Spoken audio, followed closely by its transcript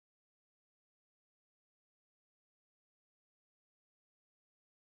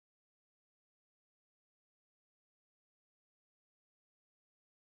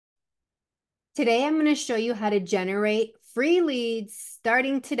Today, I'm going to show you how to generate free leads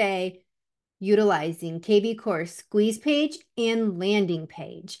starting today utilizing kvCore squeeze page and landing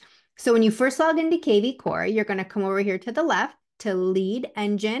page. So when you first log into kvCore, you're going to come over here to the left to lead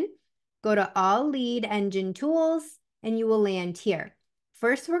engine, go to all lead engine tools, and you will land here.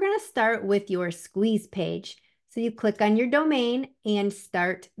 First, we're going to start with your squeeze page. So you click on your domain and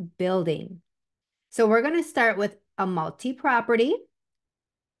start building. So we're going to start with a multi-property.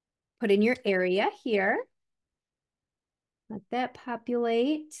 Put in your area here. Let that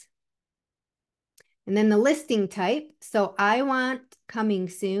populate. And then the listing type. So I want coming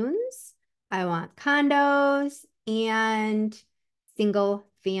soons. I want condos and single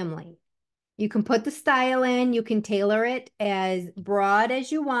family. You can put the style in. You can tailor it as broad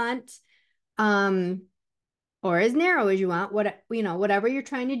as you want, or as narrow as you want, whatever you're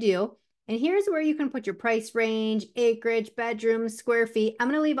trying to do. And here's where you can put your price range, acreage, bedrooms, square feet. I'm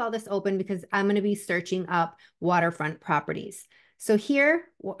going to leave all this open because I'm going to be searching up waterfront properties. So here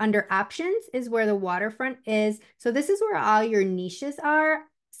under options is where the waterfront is. So this is where all your niches are.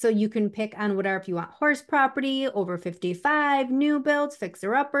 So you can pick on whatever if you want horse property, over 55, new builds,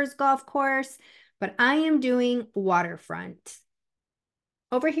 fixer-uppers, golf course. But I am doing waterfront.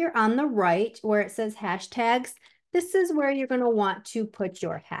 Over here on the right where it says hashtags, this is where you're going to want to put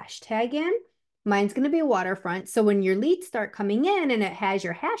your hashtag in. Mine's going to be waterfront. So when your leads start coming in and it has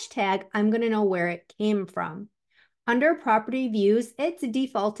your hashtag, I'm going to know where it came from. Under property views, it's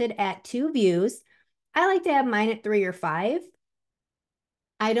defaulted at 2 views. I like to have mine at 3 or 5.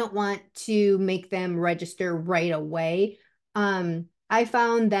 I don't want to make them register right away. I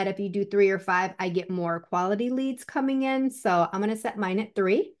found that if you do 3 or 5, I get more quality leads coming in. So I'm going to set mine at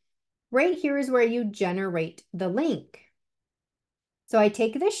 3. Right here is where you generate the link. So I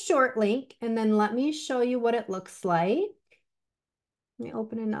take this short link and then let me show you what it looks like. Let me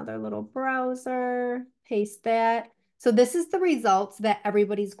open another little browser, paste that. So this is the results that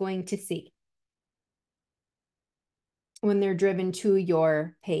everybody's going to see when they're driven to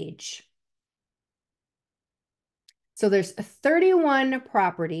your page. So there's 31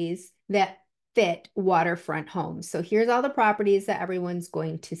 properties that fit waterfront homes. So here's all the properties that everyone's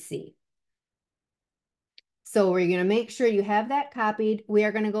going to see. So we're going to make sure you have that copied. We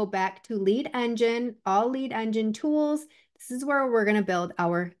are going to go back to lead engine, all lead engine tools. This is where we're going to build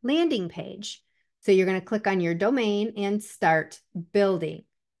our landing page. So you're going to click on your domain and start building.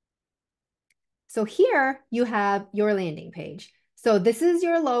 So here you have your landing page. So this is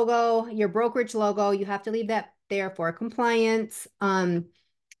your logo, your brokerage logo. You have to leave that there for compliance. So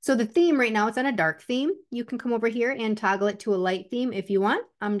the theme right now, it's on a dark theme. You can come over here and toggle it to a light theme if you want.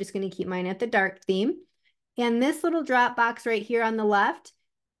 I'm just going to keep mine at the dark theme. And this little drop box right here on the left,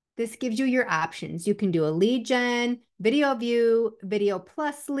 this gives you your options. You can do a lead gen, video view, video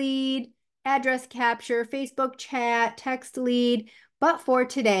plus lead, address capture, Facebook chat, text lead. But for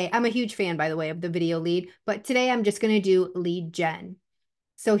today, I'm a huge fan, by the way, of the video lead, but today I'm just going to do lead gen.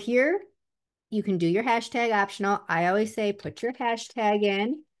 So here you can do your hashtag optional. I always say put your hashtag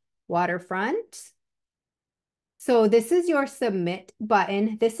in, waterfront. So this is your submit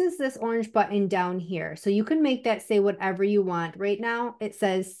button. This is this orange button down here. So you can make that say whatever you want. Right now it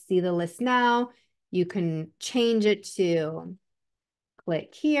says see the list now. You can change it to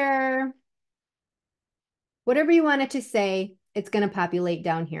click here. Whatever you want it to say, it's going to populate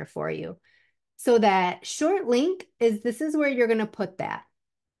down here for you. So that short link is this is where you're going to put that.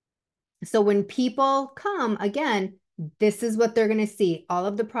 So when people come, again, this is what they're going to see, all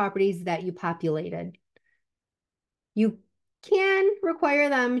of the properties that you populated. You can require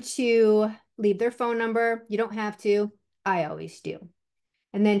them to leave their phone number. You don't have to. I always do.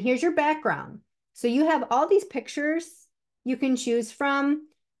 And then here's your background. So you have all these pictures you can choose from.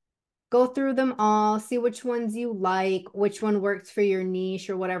 Go through them all, see which ones you like, which one works for your niche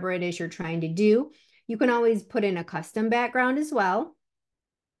or whatever it is you're trying to do. You can always put in a custom background as well.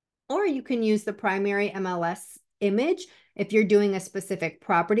 Or you can use the primary MLS image if you're doing a specific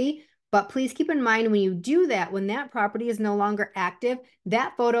property. But please keep in mind when you do that, when that property is no longer active,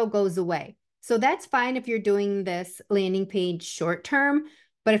 that photo goes away. So that's fine if you're doing this landing page short term.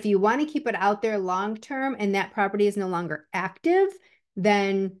 But if you want to keep it out there long term and that property is no longer active,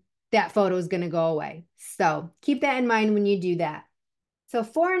 then that photo is going to go away. So keep that in mind when you do that. So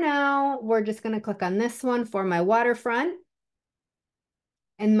for now, we're just going to click on this one for my waterfront.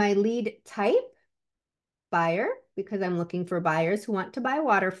 And my lead type, buyer, because I'm looking for buyers who want to buy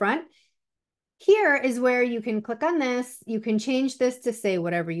waterfront. Here is where you can click on this. You can change this to say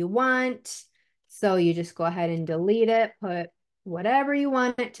whatever you want. So you just go ahead and delete it, put whatever you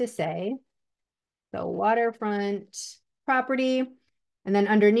want it to say. So waterfront property. And then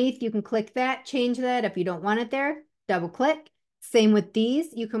underneath, you can click that, change that. If you don't want it there, double click. Same with these.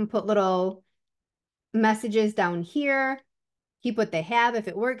 You can put little messages down here. Keep what they have if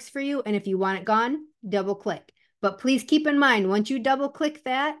it works for you. And if you want it gone, double click. But please keep in mind, once you double click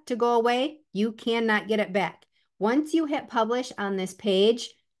that to go away, you cannot get it back. Once you hit publish on this page,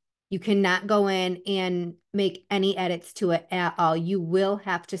 you cannot go in and make any edits to it at all. You will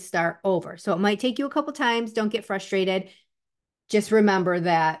have to start over. So it might take you a couple times. Don't get frustrated. Just remember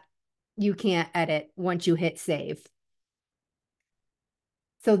that you can't edit once you hit save.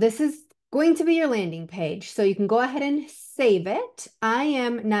 So this is going to be your landing page. So you can go ahead and save it. I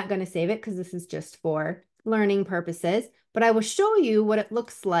am not going to save it because this is just for learning purposes, but I will show you what it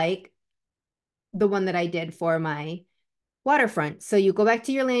looks like, the one that I did for my waterfront. So you go back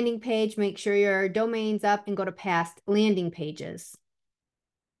to your landing page, make sure your domain's up, and go to past landing pages.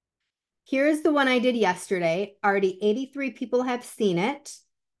 Here's the one I did yesterday. Already 83 people have seen it.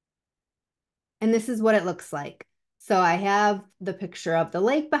 And this is what it looks like. So I have the picture of the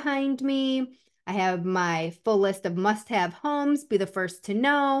lake behind me. I have my full list of must-have homes, be the first to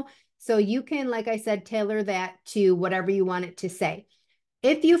know. So you can, like I said, tailor that to whatever you want it to say.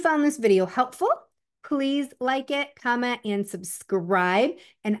 If you found this video helpful, please like it, comment, and subscribe.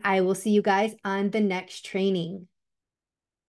 And I will see you guys on the next training.